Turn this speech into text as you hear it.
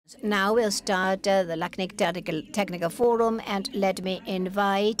Now we'll start the LACNIC Technical Forum, and let me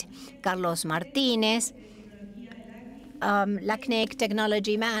invite Carlos Martinez, LACNIC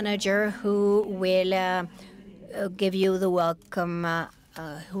Technology Manager, who will give you the welcome,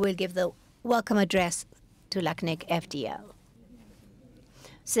 who will give the welcome address to LACNIC FTL.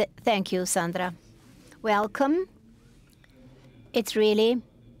 So, thank you, Sandra. Welcome. It's really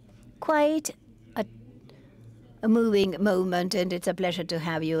quite a moving moment, and it's a pleasure to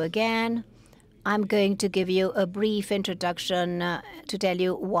have you again. I'm going to give you a brief introduction to tell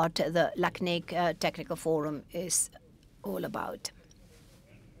you what the LACNIC Technical Forum is all about.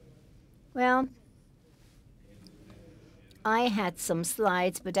 Well, I had some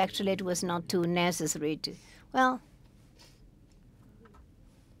slides, but actually it was not too necessary to, well,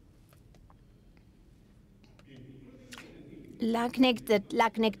 LACNIC, the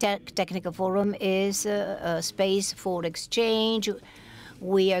LACNIC Technical Forum is a space for exchange.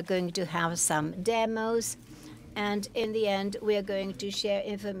 We are going to have some demos, and in the end, we are going to share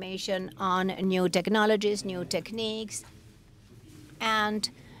information on new technologies, new techniques, and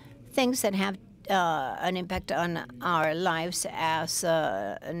things that have an impact on our lives as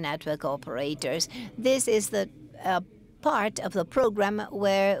network operators. This is the part of the program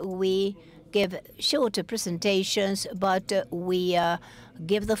where we give shorter presentations, but we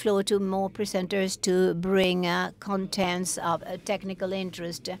give the floor to more presenters to bring contents of technical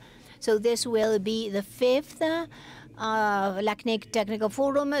interest. So this will be the fifth LACNIC Technical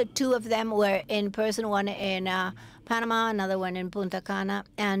Forum. Two of them were in person, one in Panama, another one in Punta Cana,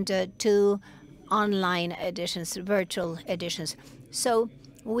 and two online editions, virtual editions. So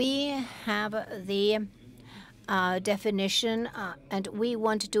we have the definition, and we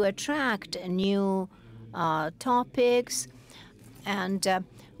want to attract new topics, and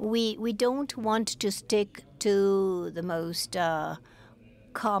we don't want to stick to the most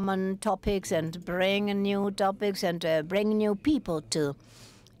common topics and bring new topics and bring new people to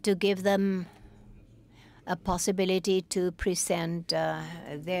give them a possibility to present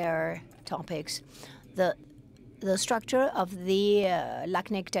their topics. The structure of the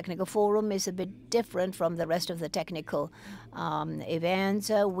LACNIC Technical Forum is a bit different from the rest of the technical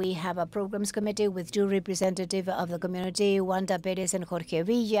events. We have a programs committee with two representatives of the community, Wanda Perez and Jorge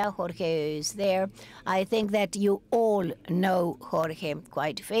Villa. Jorge is there. I think that you all know Jorge,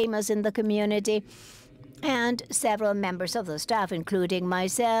 quite famous in the community, and several members of the staff, including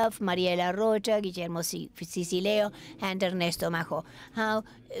myself, Mariela Rocha, Guillermo Sicileo, and Ernesto Majo. How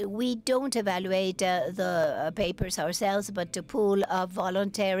we don't evaluate the papers ourselves, but a pool of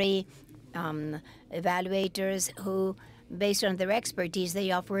voluntary evaluators who, based on their expertise, they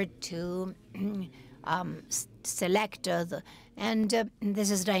offer to select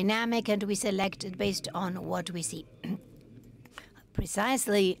this is dynamic, and we select it based on what we see.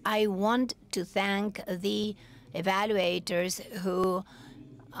 Precisely, I want to thank the evaluators who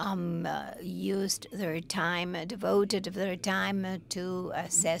used their time, devoted their time to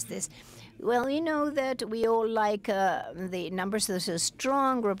assess this. Well, you know that we all like the numbers. There's a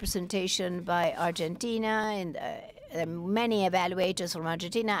strong representation by Argentina, and many evaluators from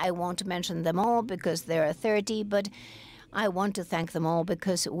Argentina. I won't mention them all because there are 30, but I want to thank them all,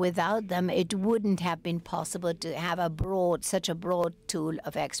 because without them, it wouldn't have been possible to have such a broad tool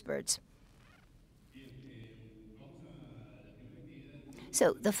of experts.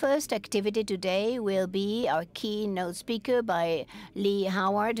 So the first activity today will be our keynote speaker by Lee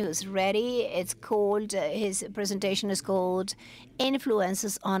Howard, who's ready. It's called, his presentation is called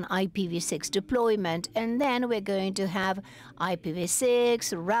Influences on IPv6 Deployment. And then we're going to have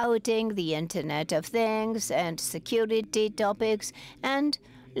IPv6, routing, the Internet of Things, and security topics. And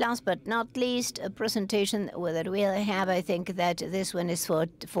last but not least, a presentation that we'll have, I think that this one is for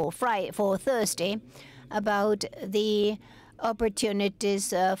Thursday, about the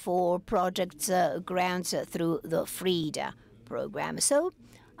opportunities for projects grants through the FRIDA program. So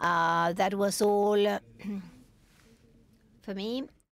that was all for me.